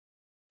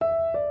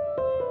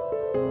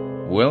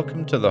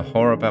Welcome to the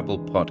Horror Babble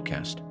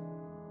podcast.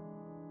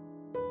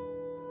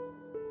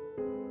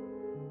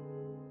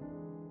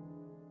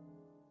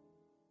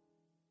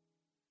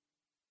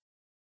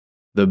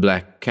 The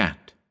Black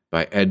Cat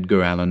by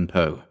Edgar Allan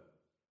Poe.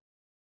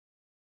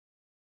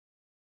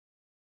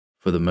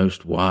 For the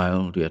most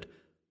wild yet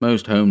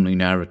most homely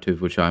narrative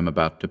which I am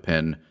about to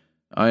pen,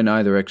 I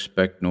neither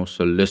expect nor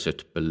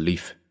solicit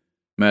belief.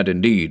 Mad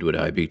indeed would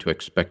I be to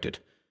expect it,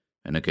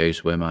 in a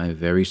case where my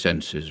very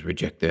senses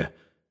reject their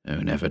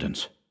own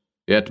evidence.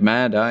 Yet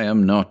mad I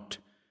am not,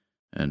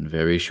 and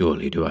very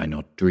surely do I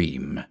not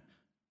dream.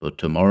 But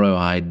tomorrow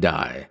I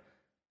die,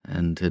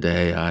 and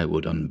today I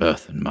would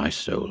unburthen my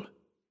soul.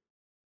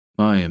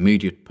 My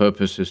immediate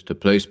purpose is to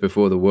place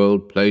before the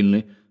world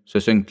plainly,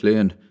 succinctly,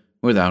 and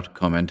without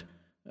comment,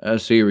 a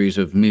series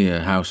of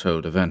mere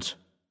household events.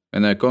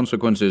 And their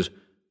consequences,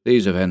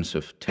 these events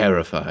have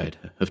terrified,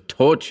 have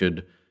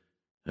tortured,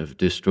 have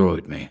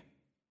destroyed me.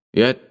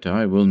 Yet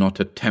I will not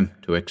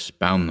attempt to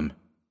expound them.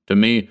 To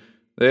me,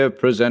 they have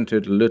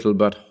presented little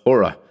but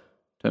horror.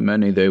 To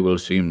many they will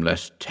seem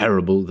less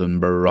terrible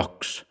than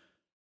barroques.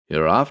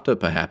 Hereafter,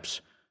 perhaps,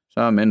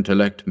 some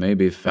intellect may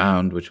be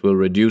found which will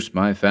reduce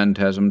my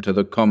phantasm to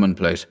the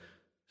commonplace,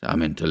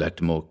 some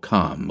intellect more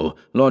calm, more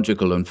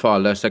logical, and far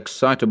less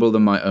excitable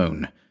than my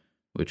own,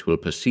 which will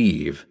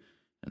perceive,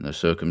 in the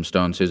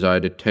circumstances I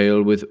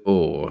detail with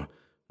awe,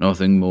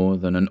 nothing more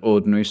than an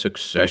ordinary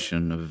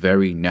succession of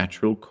very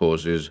natural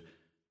causes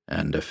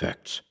and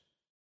effects.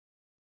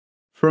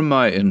 From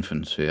my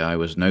infancy I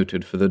was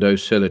noted for the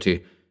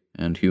docility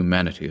and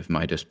humanity of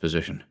my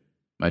disposition.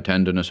 My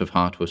tenderness of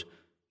heart was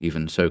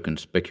even so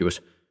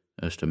conspicuous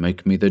as to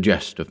make me the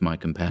jest of my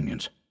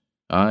companions.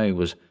 I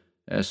was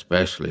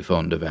especially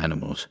fond of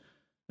animals,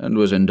 and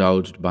was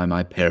indulged by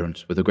my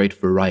parents with a great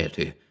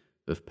variety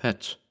of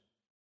pets.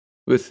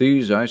 With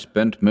these I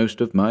spent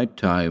most of my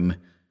time,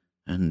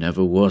 and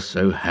never was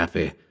so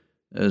happy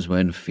as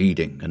when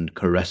feeding and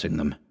caressing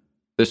them.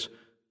 This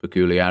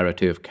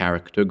peculiarity of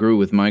character grew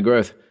with my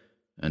growth,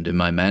 and in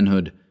my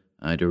manhood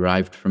I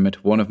derived from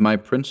it one of my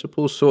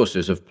principal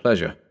sources of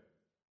pleasure.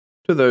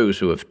 To those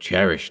who have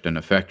cherished an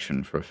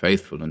affection for a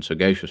faithful and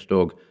sagacious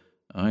dog,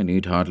 I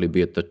need hardly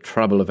be at the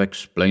trouble of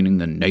explaining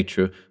the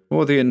nature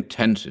or the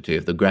intensity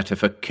of the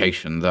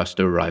gratification thus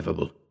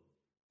derivable.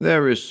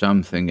 There is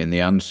something in the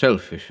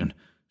unselfish and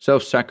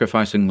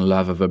self-sacrificing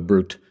love of a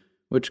brute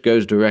which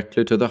goes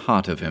directly to the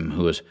heart of him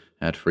who has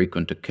had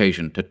frequent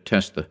occasion to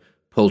test the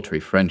paltry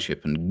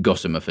friendship and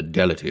gossamer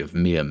fidelity of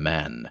mere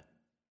man.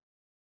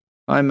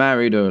 I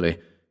married early,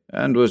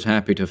 and was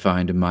happy to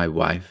find in my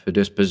wife a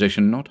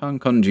disposition not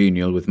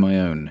uncongenial with my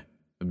own.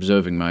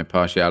 Observing my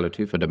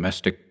partiality for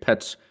domestic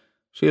pets,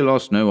 she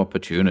lost no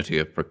opportunity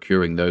of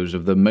procuring those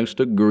of the most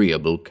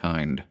agreeable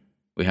kind.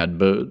 We had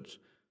birds,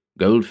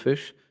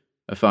 goldfish,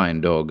 a fine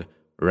dog,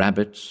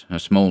 rabbits, a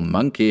small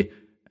monkey,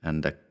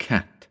 and a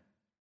cat.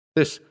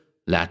 This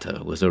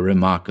latter was a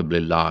remarkably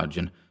large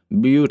and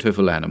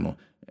beautiful animal,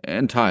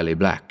 entirely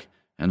black,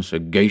 and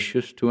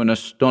sagacious to an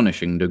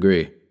astonishing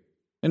degree.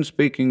 In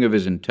speaking of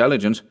his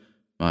intelligence,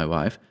 my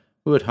wife,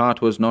 who at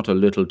heart was not a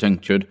little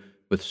tinctured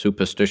with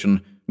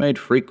superstition, made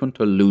frequent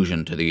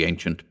allusion to the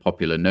ancient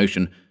popular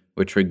notion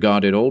which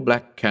regarded all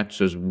black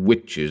cats as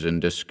witches in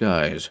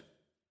disguise.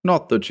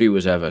 Not that she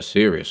was ever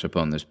serious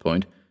upon this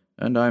point,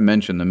 and I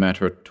mention the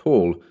matter at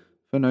all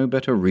for no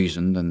better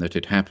reason than that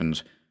it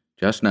happens,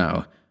 just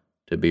now,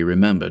 to be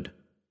remembered.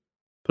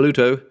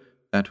 Pluto,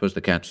 that was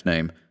the cat's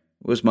name,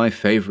 was my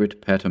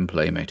favourite pet and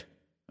playmate.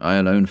 I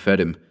alone fed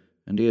him,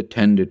 and he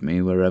attended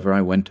me wherever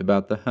I went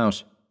about the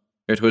house.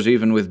 It was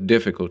even with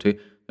difficulty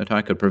that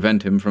I could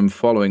prevent him from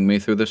following me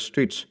through the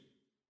streets.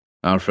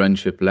 Our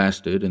friendship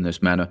lasted in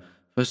this manner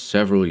for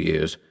several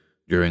years,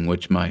 during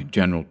which my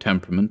general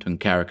temperament and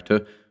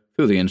character,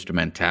 through the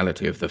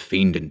instrumentality of the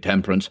fiend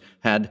intemperance,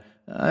 had,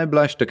 I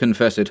blush to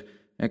confess it,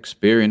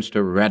 experienced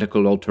a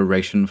radical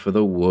alteration for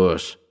the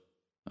worse.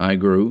 I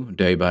grew,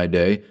 day by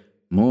day,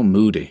 more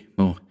moody,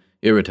 more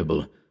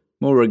irritable,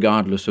 more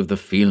regardless of the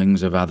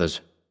feelings of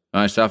others.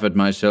 I suffered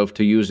myself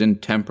to use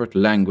intemperate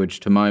language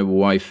to my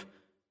wife.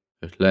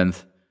 At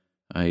length,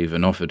 I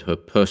even offered her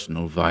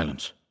personal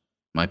violence.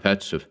 My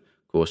pets, of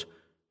course,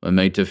 were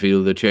made to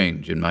feel the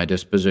change in my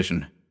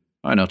disposition.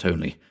 I not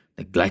only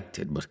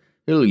neglected, but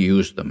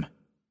ill-used them.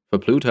 For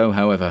Pluto,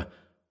 however,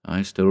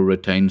 I still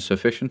retained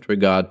sufficient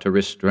regard to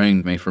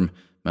restrain me from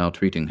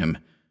maltreating him,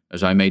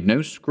 as I made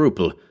no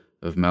scruple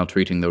of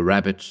maltreating the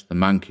rabbits, the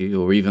monkey,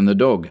 or even the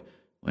dog,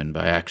 when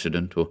by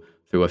accident or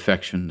through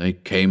affection they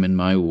came in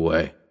my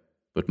way.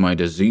 But my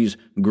disease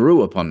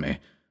grew upon me,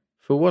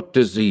 for what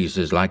disease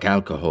is like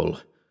alcohol?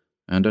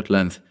 And at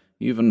length,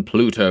 even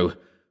Pluto,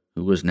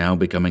 who was now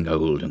becoming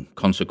old and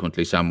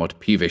consequently somewhat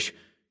peevish,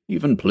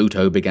 even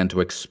Pluto began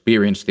to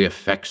experience the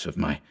effects of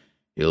my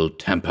ill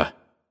temper.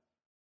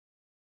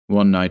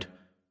 One night,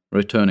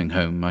 returning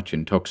home much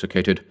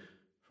intoxicated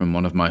from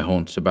one of my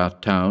haunts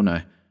about town,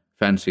 I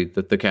fancied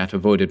that the cat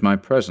avoided my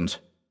presence.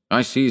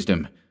 I seized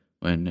him,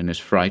 when, in his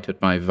fright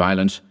at my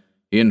violence,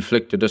 he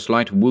inflicted a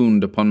slight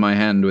wound upon my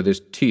hand with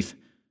his teeth.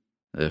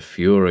 The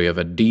fury of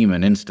a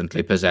demon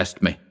instantly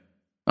possessed me.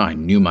 I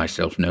knew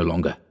myself no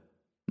longer.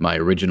 My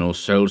original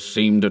soul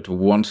seemed at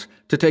once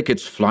to take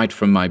its flight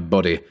from my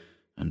body,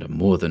 and a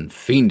more than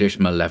fiendish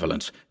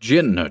malevolence,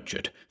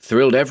 gin-nurtured,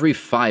 thrilled every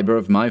fibre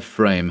of my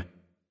frame.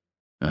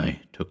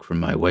 I took from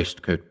my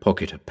waistcoat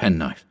pocket a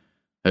penknife,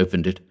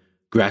 opened it,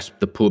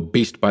 grasped the poor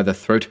beast by the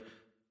throat,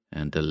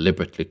 and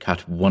deliberately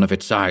cut one of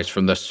its eyes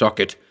from the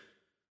socket.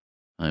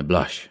 I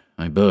blush,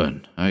 I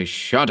burn, I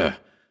shudder,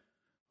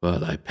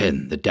 while I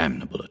pen the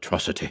damnable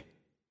atrocity.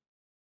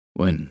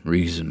 When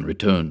reason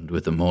returned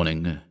with the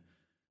morning,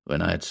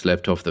 when I had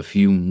slept off the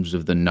fumes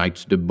of the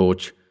night's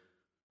debauch,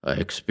 I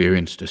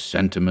experienced a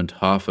sentiment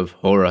half of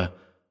horror,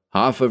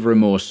 half of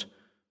remorse,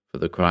 for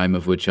the crime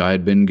of which I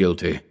had been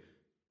guilty,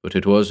 but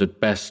it was at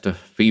best a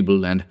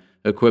feeble and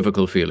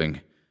equivocal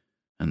feeling,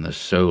 and the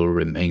soul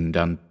remained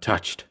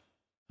untouched.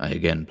 I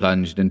again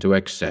plunged into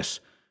excess,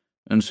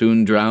 and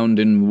soon drowned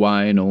in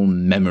wine all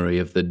memory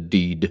of the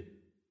deed.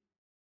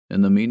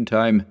 In the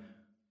meantime,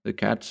 the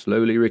cat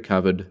slowly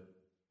recovered.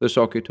 The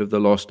socket of the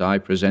lost eye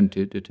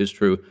presented, it is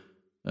true,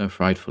 a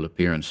frightful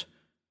appearance,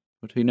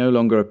 but he no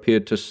longer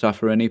appeared to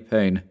suffer any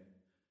pain.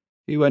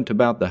 He went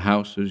about the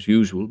house as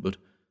usual, but,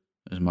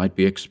 as might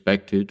be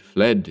expected,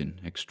 fled in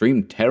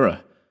extreme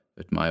terror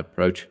at my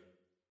approach.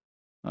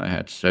 I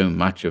had so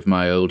much of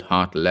my old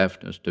heart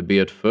left as to be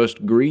at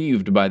first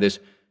grieved by this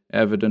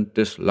evident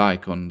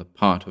dislike on the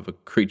part of a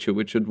creature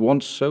which had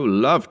once so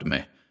loved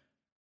me.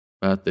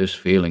 But this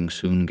feeling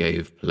soon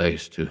gave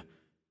place to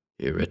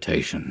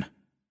irritation,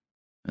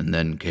 and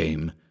then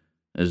came,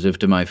 as if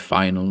to my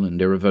final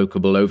and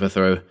irrevocable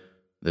overthrow,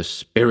 the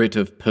spirit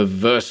of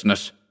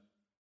perverseness.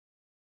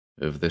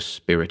 Of this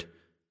spirit,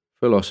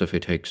 philosophy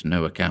takes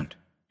no account,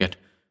 yet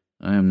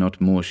I am not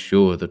more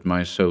sure that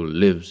my soul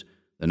lives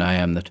than I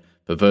am that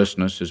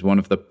perverseness is one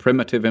of the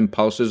primitive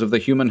impulses of the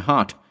human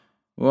heart,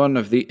 one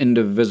of the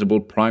indivisible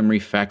primary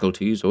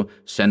faculties or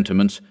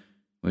sentiments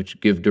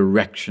which give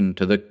direction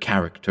to the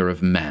character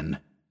of man.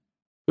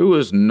 Who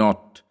has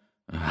not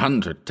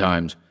 100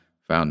 times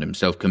found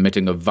himself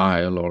committing a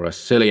vile or a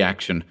silly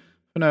action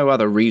for no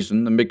other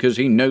reason than because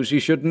he knows he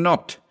should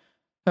not?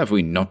 Have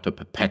we not a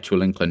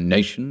perpetual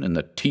inclination, in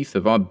the teeth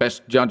of our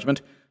best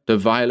judgment, to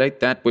violate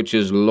that which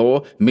is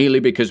law merely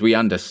because we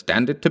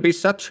understand it to be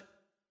such?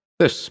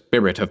 The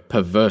spirit of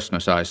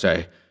perverseness, I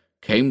say,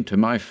 came to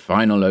my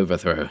final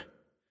overthrow.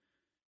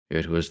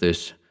 It was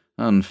this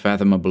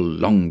unfathomable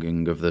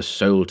longing of the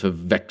soul to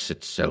vex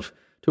itself,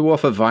 to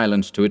offer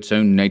violence to its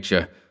own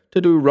nature,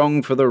 to do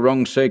wrong for the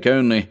wrong's sake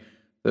only,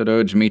 that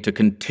urged me to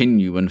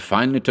continue and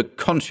finally to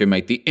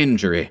consummate the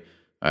injury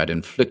I had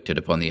inflicted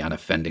upon the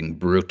unoffending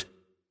brute.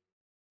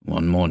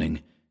 One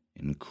morning,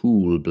 in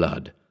cool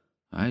blood,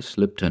 I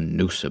slipped a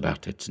noose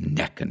about its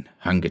neck and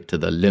hung it to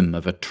the limb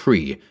of a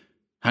tree,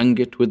 hung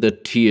it with the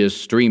tears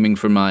streaming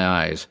from my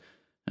eyes,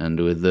 and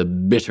with the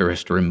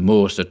bitterest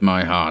remorse at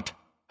my heart,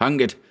 hung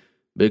it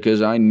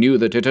because I knew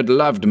that it had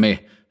loved me,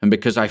 and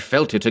because I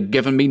felt it had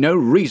given me no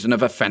reason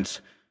of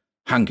offence,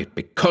 hung it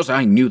because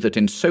I knew that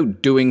in so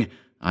doing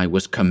I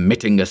was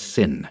committing a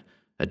sin,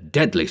 a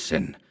deadly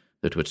sin,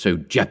 that would so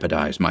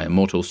jeopardize my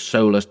immortal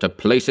soul as to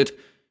place it,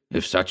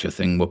 if such a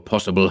thing were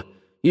possible,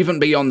 even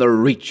beyond the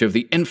reach of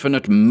the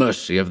infinite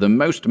mercy of the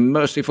most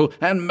merciful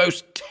and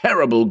most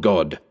terrible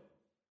God.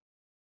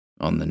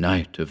 On the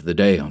night of the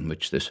day on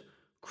which this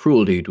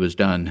cruel deed was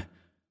done,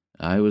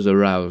 I was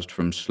aroused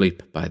from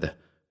sleep by the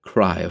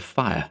cry of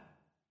fire.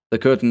 The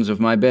curtains of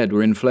my bed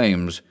were in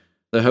flames.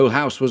 The whole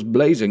house was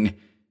blazing.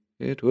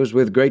 It was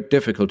with great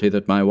difficulty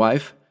that my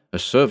wife, a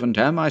servant,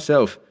 and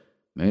myself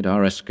made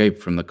our escape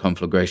from the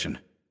conflagration.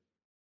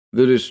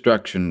 The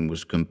destruction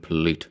was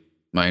complete.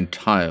 My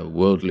entire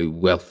worldly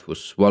wealth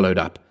was swallowed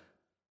up,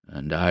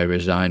 and I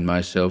resigned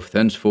myself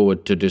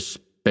thenceforward to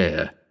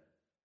despair.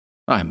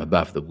 I am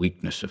above the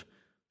weakness of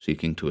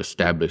seeking to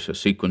establish a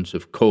sequence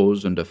of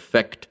cause and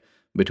effect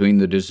between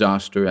the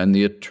disaster and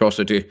the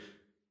atrocity,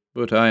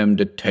 but I am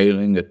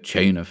detailing a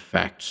chain of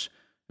facts,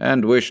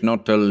 and wish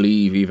not to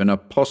leave even a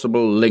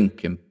possible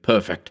link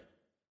imperfect.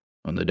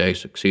 On the day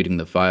succeeding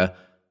the fire,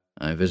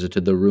 I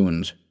visited the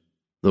ruins.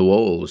 The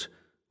walls,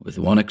 with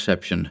one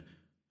exception,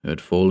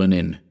 had fallen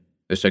in.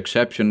 This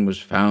exception was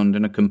found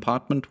in a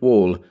compartment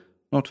wall,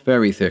 not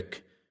very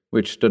thick,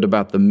 which stood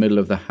about the middle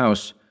of the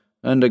house,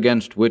 and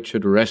against which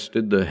had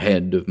rested the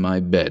head of my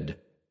bed.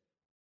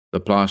 The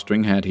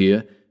plastering had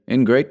here,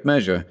 in great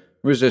measure,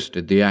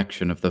 resisted the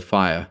action of the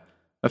fire,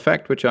 a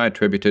fact which I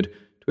attributed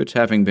to its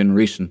having been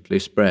recently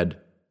spread.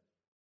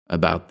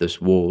 About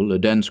this wall a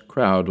dense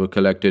crowd were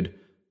collected,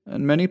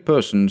 and many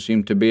persons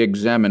seemed to be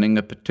examining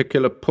a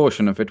particular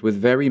portion of it with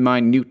very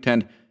minute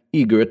and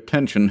eager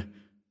attention.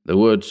 The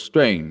words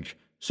strange,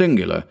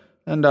 singular,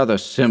 and other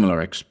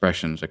similar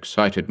expressions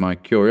excited my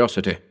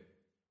curiosity.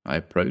 I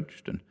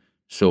approached and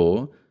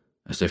saw,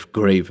 as if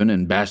graven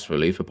in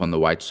bas-relief upon the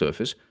white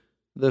surface,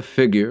 the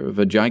figure of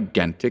a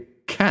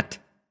gigantic cat.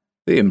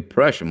 The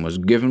impression was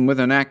given with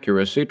an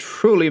accuracy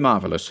truly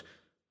marvellous.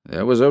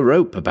 There was a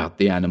rope about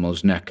the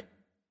animal's neck.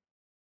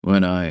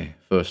 When I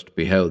first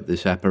beheld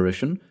this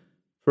apparition,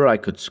 for I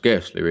could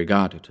scarcely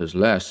regard it as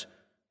less.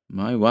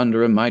 My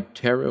wonder and my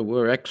terror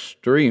were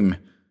extreme.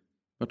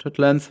 But at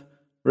length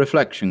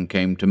reflection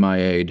came to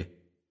my aid.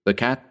 The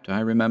cat, I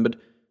remembered,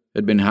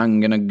 had been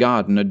hung in a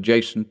garden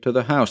adjacent to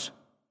the house.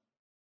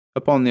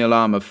 Upon the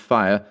alarm of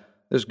fire,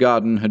 this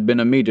garden had been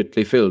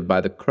immediately filled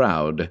by the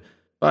crowd,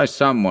 by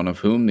someone of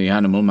whom the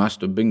animal must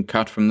have been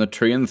cut from the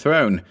tree and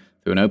thrown,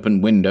 through an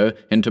open window,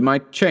 into my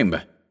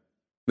chamber.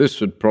 This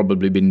had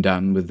probably been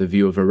done with the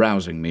view of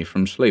arousing me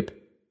from sleep.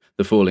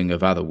 The falling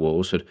of other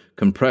walls had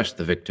compressed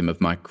the victim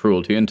of my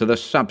cruelty into the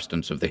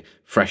substance of the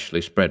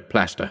freshly spread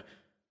plaster,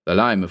 the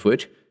lime of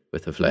which,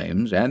 with the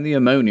flames and the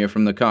ammonia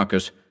from the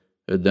carcass,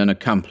 had then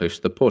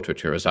accomplished the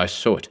portraiture as I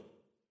saw it.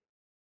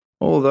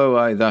 Although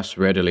I thus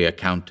readily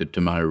accounted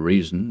to my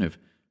reason, if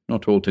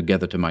not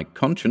altogether to my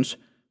conscience,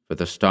 for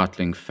the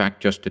startling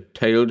fact just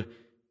detailed,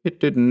 it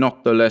did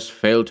not the less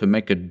fail to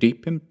make a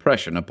deep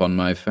impression upon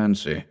my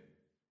fancy.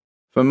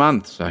 For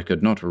months I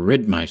could not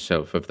rid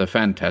myself of the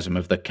phantasm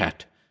of the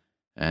cat,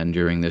 and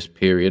during this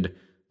period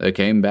there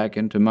came back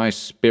into my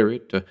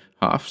spirit a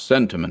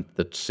half-sentiment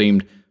that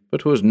seemed,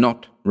 but was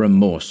not,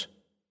 remorse.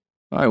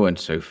 I went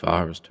so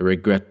far as to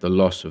regret the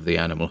loss of the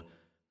animal,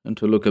 and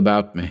to look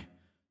about me,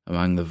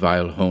 among the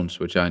vile haunts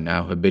which I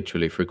now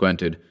habitually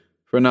frequented,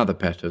 for another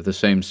pet of the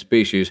same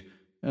species,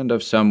 and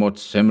of somewhat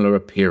similar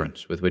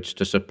appearance with which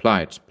to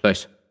supply its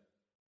place.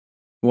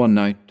 One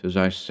night, as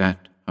I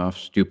sat, half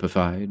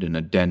stupefied, in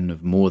a den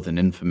of more than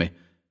infamy,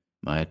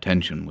 my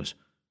attention was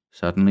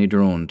suddenly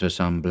drawn to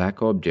some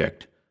black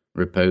object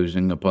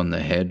reposing upon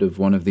the head of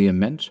one of the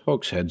immense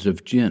hogsheads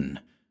of gin,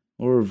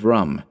 or of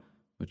rum,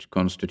 which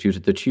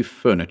constituted the chief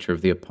furniture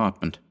of the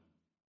apartment.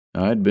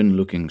 I had been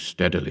looking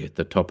steadily at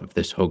the top of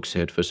this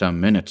hogshead for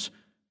some minutes,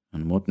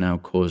 and what now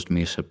caused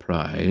me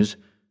surprise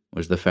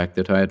was the fact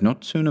that I had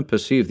not sooner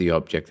perceived the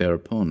object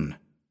thereupon.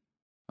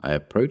 I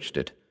approached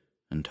it,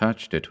 and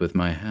touched it with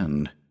my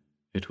hand.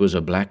 It was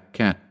a black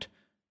cat,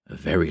 a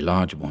very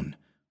large one,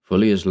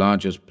 fully as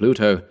large as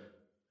Pluto,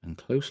 and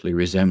closely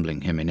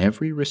resembling him in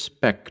every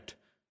respect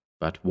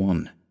but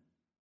one.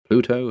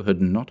 Pluto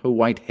had not a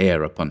white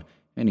hair upon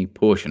any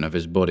portion of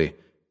his body,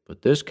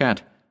 but this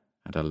cat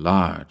had a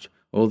large,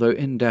 although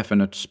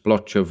indefinite,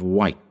 splotch of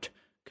white,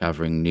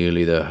 covering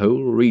nearly the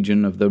whole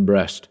region of the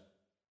breast.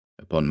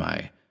 Upon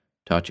my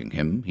touching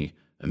him, he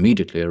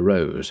immediately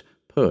arose,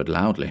 purred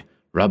loudly,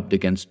 rubbed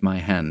against my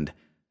hand,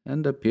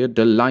 and appeared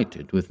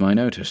delighted with my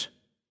notice.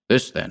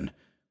 This, then,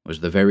 was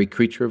the very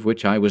creature of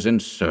which I was in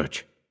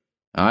search.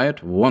 I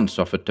at once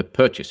offered to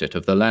purchase it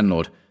of the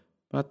landlord,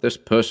 but this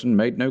person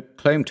made no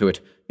claim to it,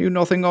 knew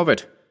nothing of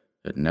it,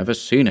 had never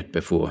seen it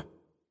before.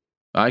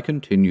 I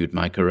continued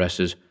my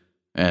caresses,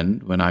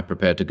 and, when I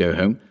prepared to go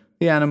home,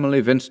 the animal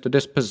evinced a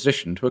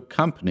disposition to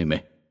accompany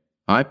me.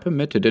 I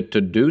permitted it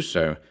to do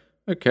so,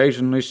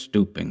 occasionally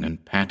stooping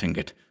and patting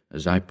it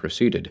as I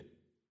proceeded.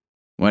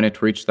 When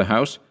it reached the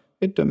house,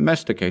 it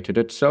domesticated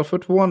itself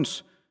at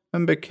once,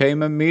 and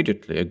became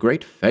immediately a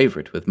great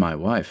favourite with my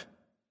wife.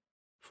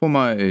 For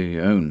my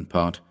own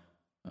part,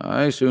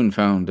 I soon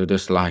found a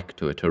dislike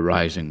to it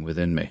arising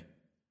within me.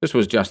 This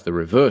was just the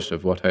reverse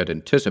of what I had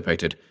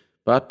anticipated,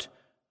 but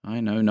I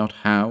know not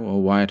how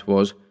or why it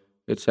was,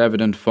 its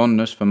evident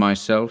fondness for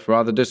myself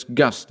rather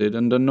disgusted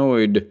and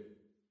annoyed.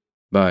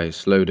 By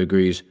slow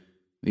degrees,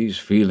 these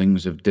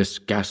feelings of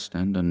disgust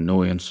and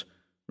annoyance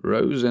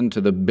rose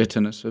into the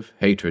bitterness of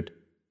hatred.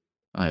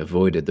 I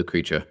avoided the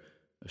creature,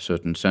 a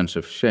certain sense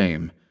of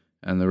shame,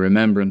 and the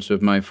remembrance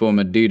of my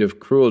former deed of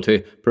cruelty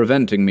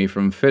preventing me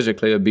from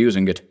physically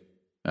abusing it.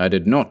 I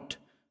did not,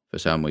 for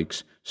some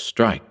weeks,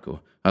 strike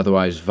or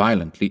otherwise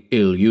violently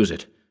ill-use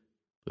it,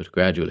 but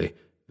gradually,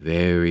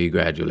 very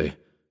gradually,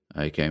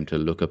 I came to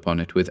look upon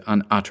it with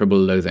unutterable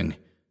loathing,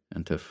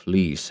 and to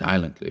flee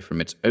silently from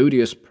its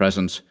odious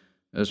presence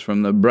as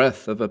from the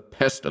breath of a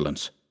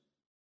pestilence.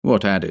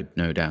 What added,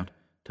 no doubt,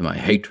 to my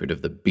hatred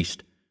of the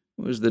beast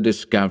was the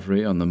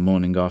discovery on the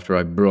morning after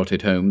I brought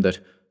it home that,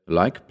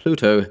 like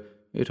Pluto,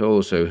 it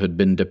also had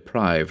been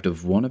deprived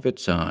of one of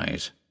its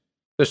eyes.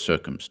 This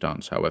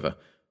circumstance, however,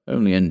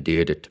 only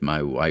endeared it to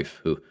my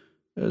wife, who,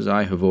 as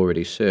I have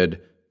already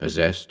said,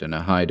 possessed in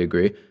a high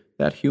degree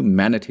that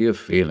humanity of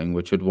feeling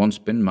which had once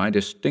been my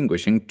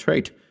distinguishing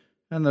trait,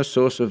 and the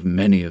source of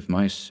many of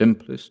my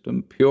simplest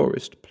and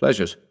purest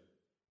pleasures.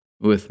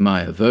 With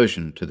my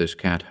aversion to this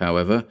cat,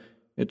 however,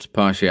 its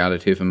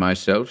partiality for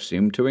myself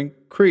seemed to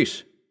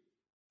increase.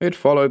 It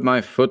followed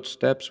my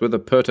footsteps with a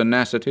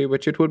pertinacity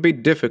which it would be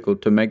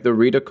difficult to make the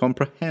reader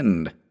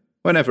comprehend.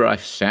 Whenever I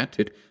sat,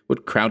 it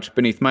would crouch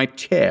beneath my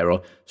chair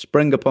or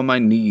spring upon my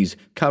knees,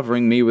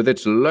 covering me with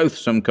its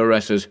loathsome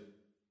caresses.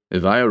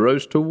 If I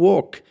arose to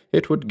walk,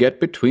 it would get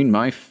between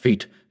my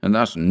feet, and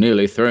thus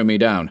nearly throw me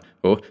down,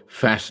 or,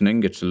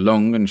 fastening its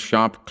long and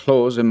sharp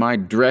claws in my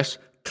dress,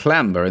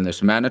 clamber in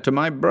this manner to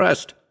my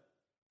breast.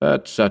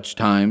 At such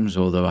times,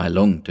 although I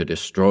longed to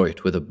destroy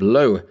it with a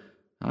blow,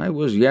 I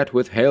was yet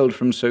withheld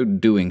from so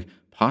doing,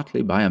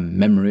 partly by a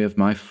memory of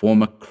my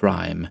former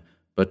crime,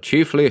 but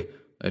chiefly,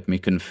 let me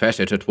confess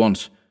it at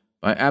once,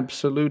 by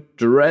absolute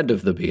dread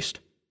of the beast.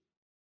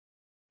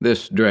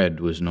 This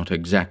dread was not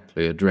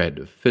exactly a dread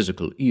of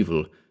physical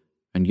evil,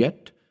 and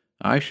yet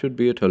I should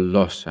be at a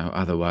loss how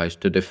otherwise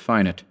to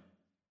define it.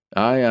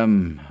 I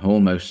am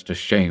almost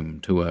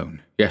ashamed to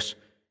own, yes,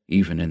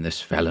 even in this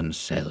felon's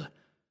cell,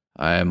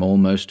 I am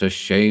almost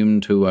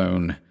ashamed to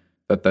own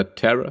that the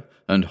terror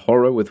and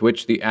horror with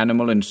which the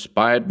animal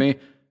inspired me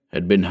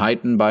had been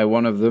heightened by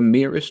one of the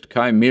merest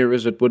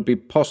chimeras it would be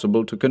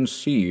possible to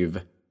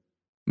conceive.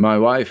 My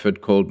wife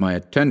had called my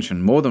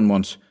attention more than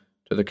once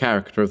to the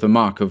character of the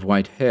mark of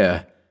white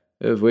hair,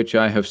 of which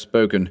I have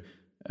spoken,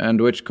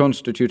 and which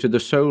constituted the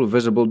sole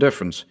visible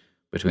difference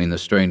between the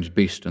strange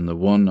beast and the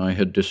one I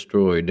had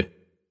destroyed.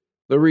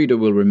 The reader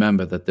will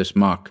remember that this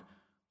mark,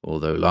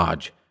 although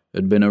large,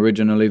 had been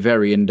originally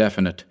very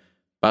indefinite,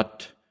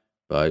 but,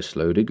 by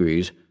slow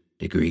degrees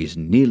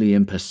nearly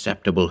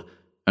imperceptible,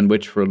 and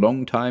which for a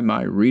long time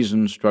my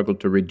reason struggled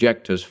to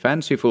reject as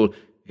fanciful,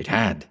 it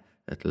had,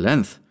 at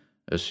length,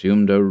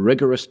 assumed a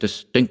rigorous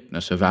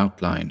distinctness of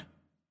outline.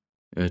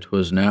 It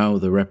was now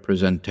the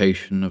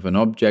representation of an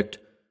object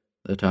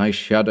that I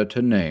shudder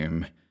to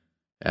name,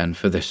 and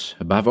for this,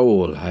 above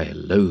all, I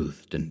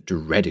loathed and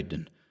dreaded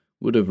and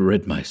would have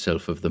rid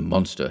myself of the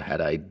monster had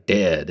I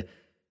dared.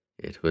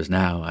 It was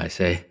now, I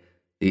say,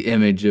 the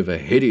image of a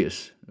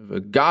hideous, of a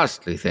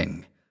ghastly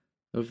thing,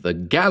 of the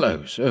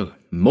gallows, oh,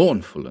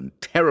 mournful and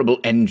terrible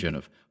engine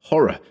of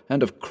horror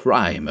and of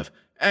crime, of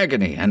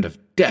agony and of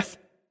death.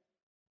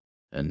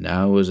 And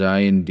now was I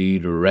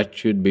indeed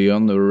wretched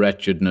beyond the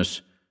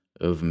wretchedness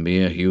of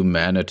mere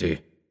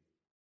humanity,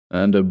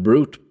 and a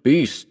brute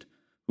beast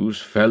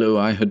whose fellow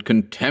I had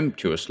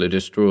contemptuously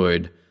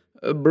destroyed,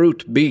 a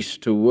brute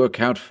beast to work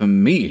out for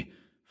me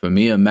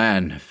a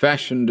man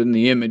fashioned in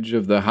the image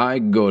of the high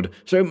good,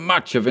 so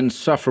much of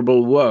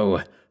insufferable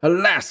woe.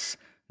 Alas!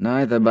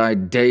 Neither by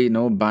day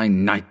nor by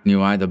night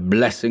knew I the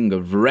blessing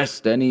of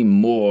rest any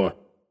more.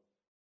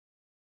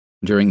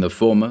 During the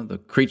former, the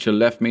creature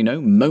left me no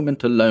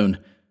moment alone,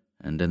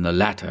 and in the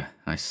latter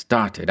I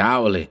started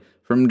hourly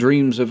from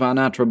dreams of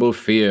unutterable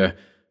fear,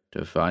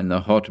 to find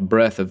the hot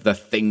breath of the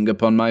thing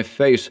upon my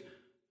face,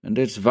 and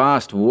its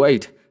vast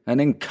weight an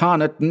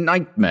incarnate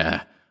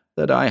nightmare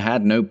that I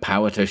had no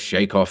power to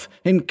shake off,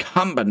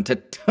 incumbent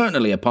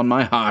eternally upon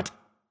my heart.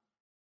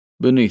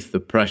 Beneath the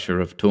pressure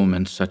of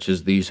torments such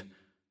as these,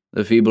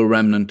 the feeble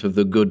remnant of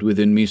the good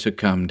within me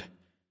succumbed.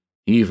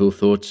 Evil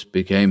thoughts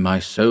became my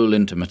sole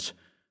intimates,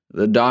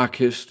 the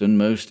darkest and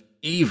most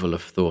evil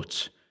of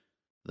thoughts.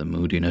 The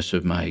moodiness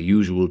of my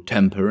usual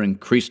temper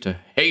increased a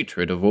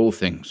hatred of all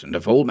things and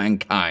of all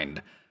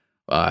mankind,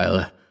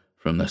 while,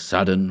 from the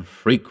sudden,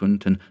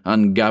 frequent, and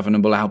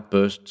ungovernable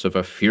outbursts of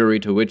a fury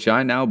to which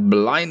I now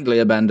blindly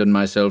abandoned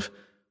myself,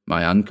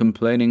 my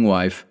uncomplaining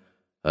wife,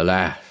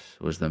 alas,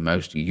 was the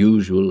most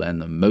usual and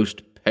the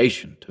most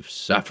patient of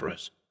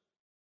sufferers.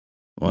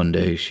 One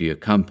day she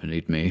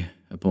accompanied me,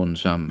 upon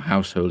some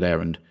household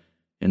errand,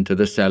 into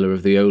the cellar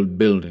of the old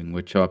building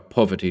which our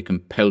poverty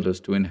compelled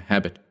us to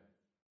inhabit.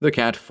 The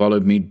cat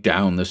followed me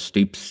down the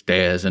steep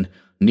stairs, and,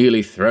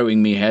 nearly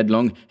throwing me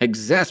headlong,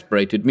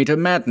 exasperated me to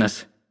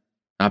madness.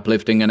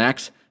 Uplifting an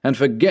axe, and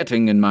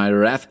forgetting in my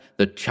wrath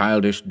the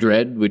childish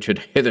dread which had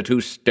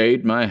hitherto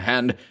stayed my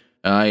hand,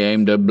 I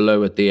aimed a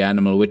blow at the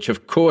animal which,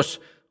 of course,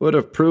 would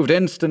have proved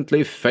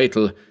instantly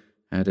fatal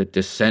had it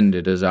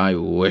descended as I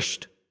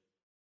wished.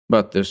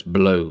 But this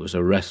blow was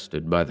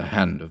arrested by the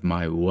hand of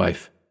my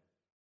wife.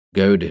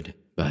 Goaded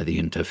by the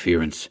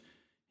interference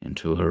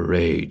into a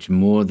rage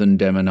more than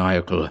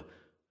demoniacal,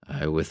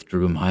 I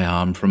withdrew my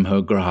arm from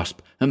her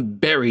grasp and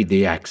buried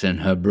the axe in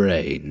her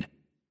brain.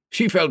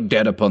 She fell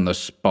dead upon the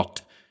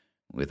spot,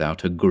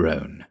 without a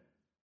groan.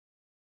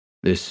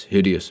 This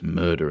hideous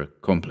murder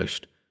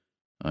accomplished,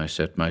 I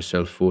set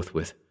myself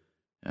forthwith,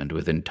 and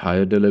with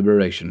entire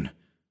deliberation,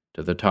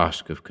 to the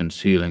task of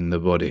concealing the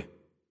body.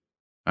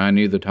 I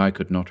knew that I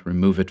could not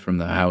remove it from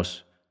the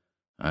house,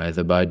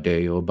 either by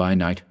day or by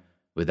night,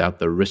 without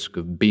the risk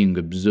of being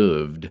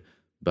observed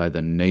by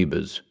the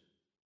neighbors.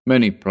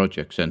 Many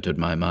projects entered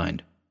my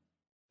mind.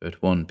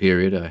 At one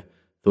period I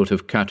thought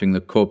of cutting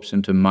the corpse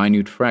into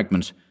minute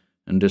fragments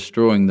and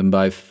destroying them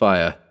by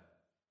fire.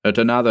 At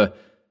another,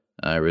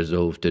 I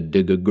resolved to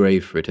dig a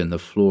grave for it in the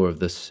floor of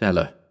the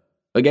cellar.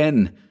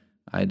 Again,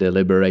 I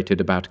deliberated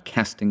about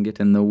casting it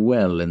in the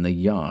well in the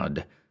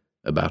yard,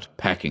 about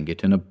packing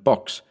it in a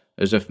box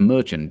as if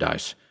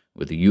merchandise,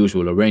 with the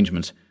usual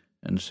arrangements,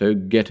 and so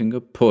getting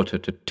a porter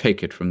to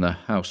take it from the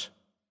house.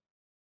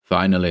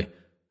 Finally,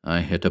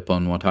 I hit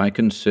upon what I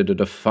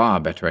considered a far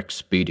better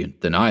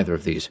expedient than either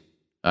of these.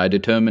 I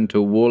determined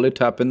to wall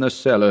it up in the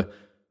cellar,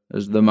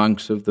 as the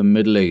monks of the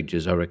Middle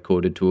Ages are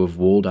recorded to have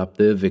walled up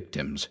their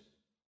victims.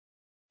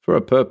 For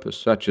a purpose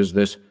such as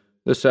this,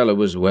 the cellar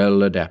was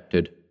well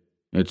adapted.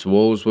 Its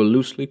walls were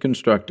loosely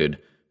constructed,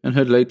 and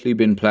had lately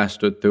been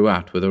plastered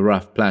throughout with a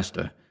rough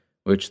plaster,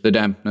 which the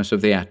dampness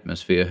of the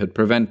atmosphere had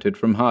prevented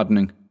from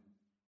hardening.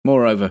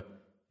 Moreover,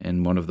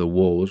 in one of the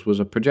walls was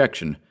a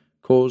projection,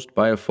 caused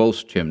by a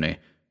false chimney,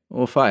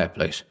 or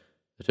fireplace,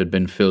 that had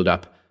been filled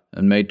up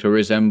and made to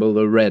resemble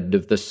the red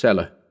of the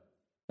cellar.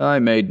 I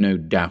made no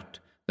doubt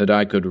that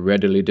I could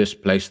readily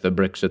displace the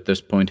bricks at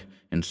this point,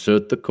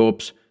 insert the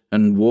corpse,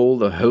 and wall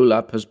the whole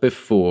up as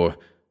before,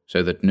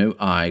 so that no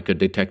eye could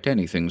detect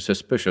anything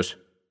suspicious.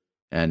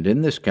 And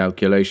in this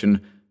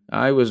calculation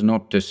I was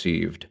not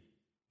deceived.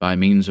 By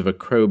means of a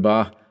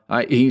crowbar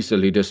I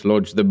easily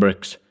dislodged the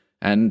bricks,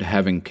 and,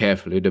 having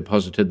carefully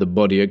deposited the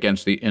body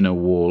against the inner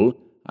wall,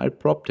 I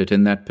propped it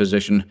in that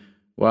position,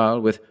 while,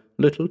 with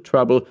little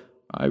trouble,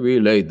 I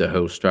relaid the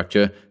whole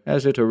structure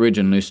as it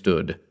originally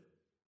stood.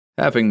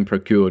 Having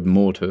procured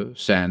mortar,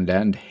 sand,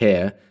 and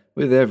hair,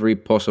 with every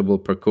possible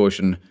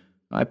precaution,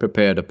 I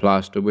prepared a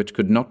plaster which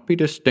could not be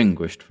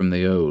distinguished from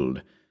the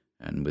old,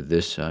 and with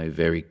this I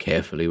very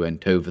carefully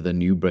went over the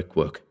new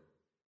brickwork.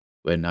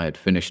 When I had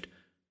finished,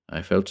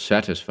 I felt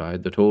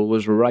satisfied that all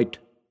was right.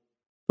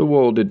 The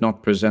wall did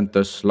not present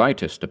the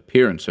slightest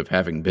appearance of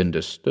having been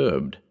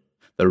disturbed.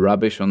 The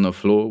rubbish on the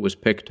floor was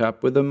picked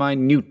up with the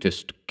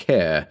minutest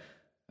care.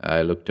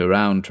 I looked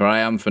around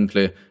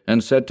triumphantly,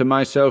 and said to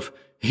myself,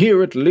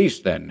 "Here at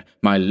least, then,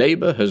 my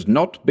labour has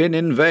not been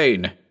in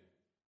vain."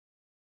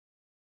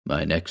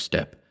 My next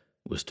step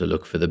was to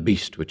look for the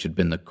beast which had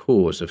been the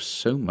cause of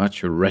so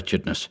much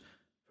wretchedness,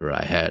 for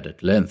I had,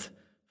 at length,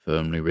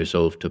 firmly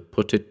resolved to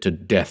put it to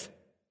death.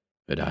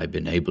 Had I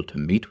been able to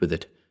meet with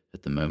it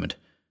at the moment,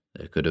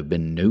 there could have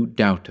been no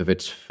doubt of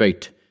its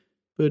fate,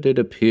 but it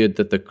appeared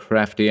that the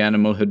crafty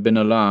animal had been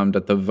alarmed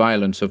at the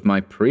violence of my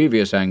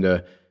previous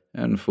anger,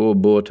 and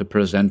forbore to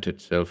present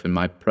itself in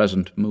my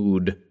present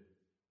mood.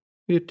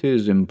 It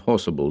is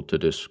impossible to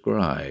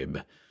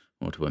describe,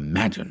 or to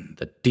imagine,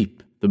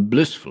 the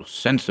blissful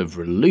sense of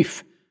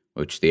relief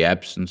which the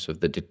absence of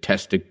the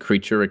detested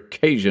creature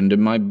occasioned in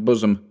my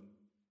bosom.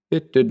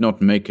 It did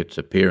not make its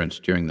appearance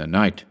during the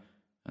night,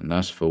 and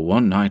thus for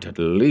one night at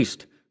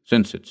least,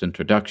 since its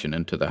introduction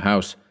into the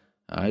house,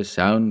 I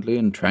soundly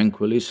and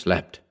tranquilly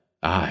slept.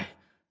 I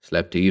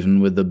slept even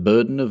with the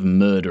burden of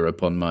murder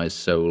upon my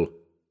soul.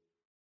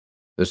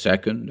 The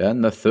second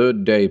and the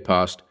third day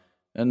passed,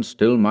 and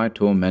still my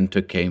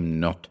tormentor came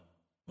not.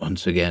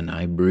 Once again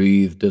I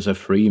breathed as a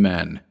free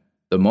man.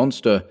 The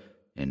monster,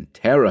 in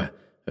terror,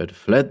 had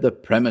fled the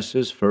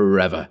premises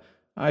forever.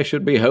 I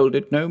should behold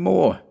it no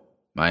more.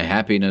 My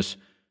happiness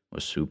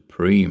was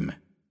supreme.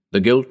 The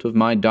guilt of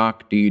my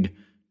dark deed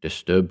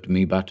disturbed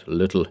me but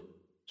little.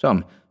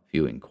 Some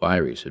few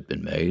inquiries had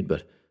been made,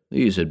 but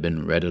these had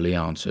been readily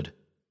answered.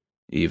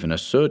 Even a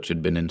search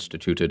had been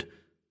instituted,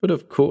 but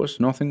of course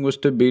nothing was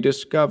to be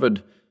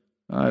discovered.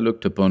 I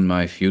looked upon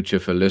my future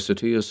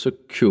felicity as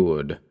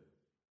secured.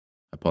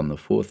 Upon the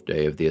fourth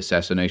day of the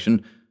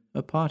assassination,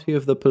 a party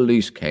of the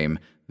police came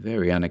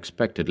very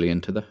unexpectedly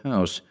into the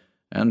house,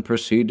 and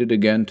proceeded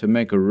again to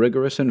make a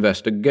rigorous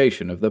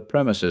investigation of the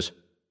premises.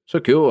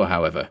 Secure,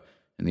 however,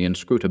 in the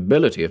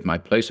inscrutability of my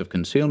place of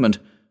concealment,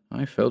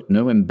 I felt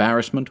no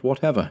embarrassment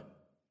whatever.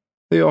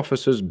 The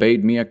officers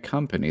bade me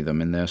accompany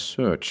them in their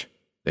search.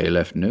 They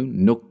left no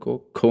nook or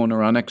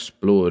corner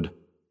unexplored.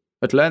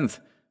 At length,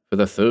 for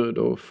the third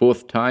or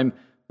fourth time,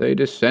 they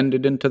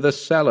descended into the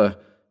cellar.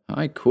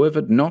 I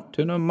quivered not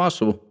in a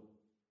muscle.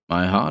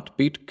 My heart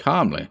beat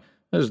calmly,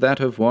 as that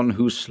of one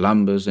who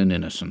slumbers in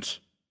innocence.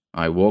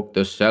 I walked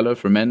the cellar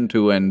from end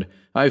to end.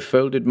 I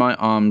folded my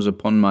arms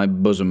upon my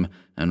bosom,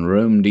 and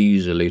roamed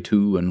easily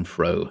to and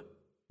fro.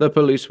 The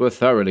police were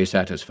thoroughly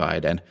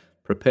satisfied, and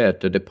prepared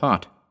to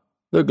depart.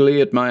 The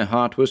glee at my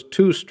heart was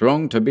too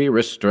strong to be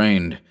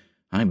restrained.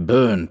 I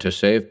burned to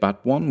save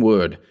but one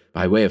word,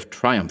 by way of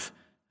triumph,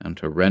 and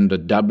to render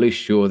doubly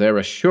sure their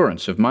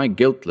assurance of my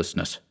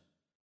guiltlessness.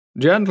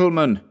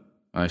 "Gentlemen,"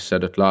 I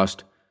said at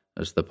last,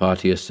 as the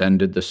party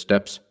ascended the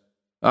steps,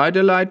 "I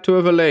delight to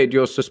have allayed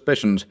your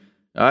suspicions.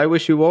 I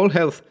wish you all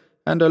health,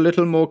 and a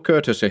little more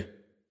courtesy.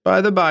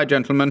 By the by,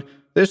 gentlemen,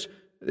 this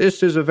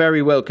is a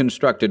very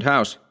well-constructed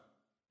house."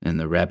 In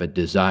the rabid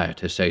desire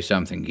to say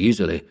something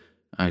easily,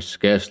 I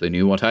scarcely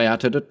knew what I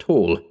uttered at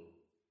all.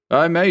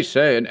 "I may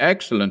say an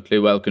excellently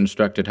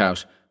well-constructed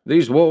house.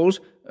 These walls—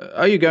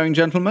 are you going,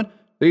 gentlemen?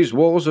 These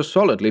walls are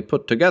solidly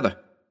put together."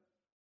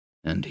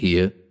 And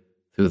here,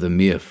 through the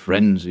mere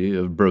frenzy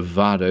of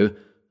bravado,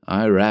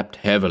 I rapped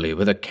heavily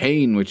with a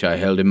cane which I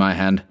held in my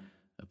hand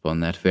upon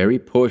that very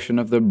portion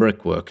of the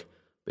brickwork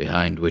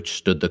behind which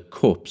stood the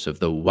corpse of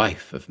the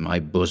wife of my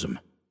bosom.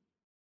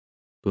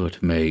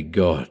 But may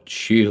God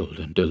shield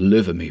and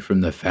deliver me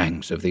from the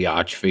fangs of the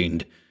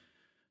arch-fiend.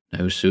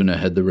 No sooner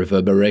had the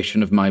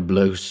reverberation of my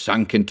blow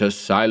sunk into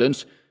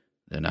silence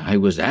than I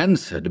was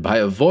answered by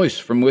a voice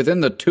from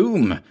within the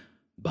tomb,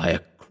 by a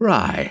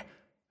cry,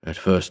 at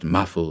first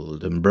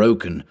muffled and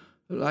broken,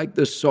 like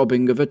the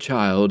sobbing of a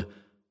child,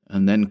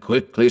 and then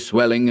quickly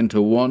swelling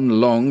into one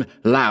long,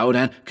 loud,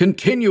 and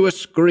continuous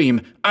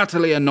scream,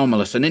 utterly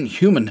anomalous and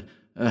inhuman,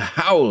 a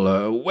howl,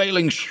 a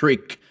wailing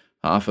shriek,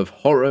 half of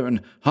horror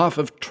and half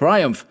of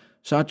triumph,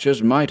 such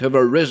as might have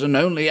arisen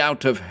only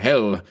out of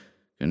hell,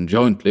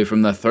 conjointly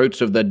from the throats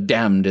of the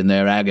damned in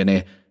their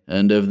agony,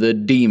 and of the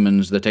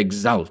demons that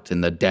exult in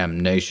the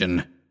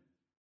damnation.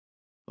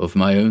 Of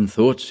my own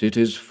thoughts it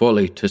is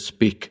folly to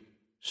speak.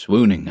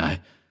 Swooning, I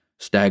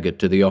staggered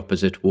to the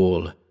opposite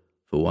wall,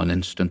 For one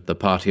instant the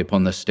party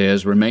upon the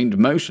stairs remained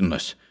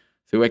motionless,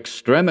 through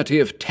extremity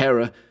of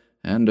terror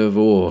and of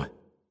awe.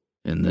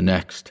 In the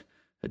next,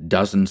 a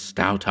dozen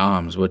stout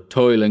arms were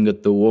toiling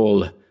at the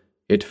wall.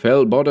 It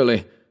fell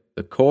bodily.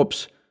 The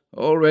corpse,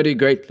 already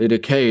greatly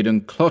decayed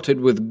and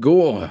clotted with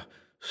gore,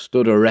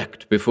 stood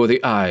erect before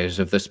the eyes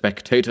of the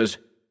spectators.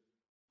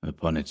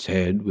 Upon its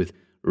head, with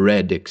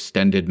red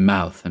extended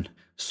mouth and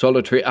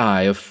solitary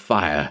eye of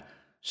fire,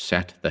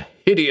 sat the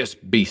hideous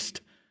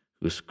beast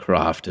whose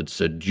craft had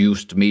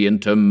seduced me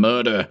into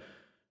murder,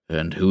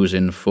 and whose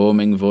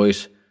informing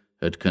voice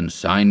had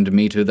consigned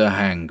me to the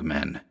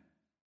hangman.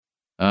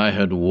 I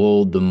had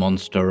walled the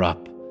monster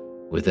up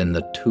within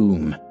the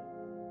tomb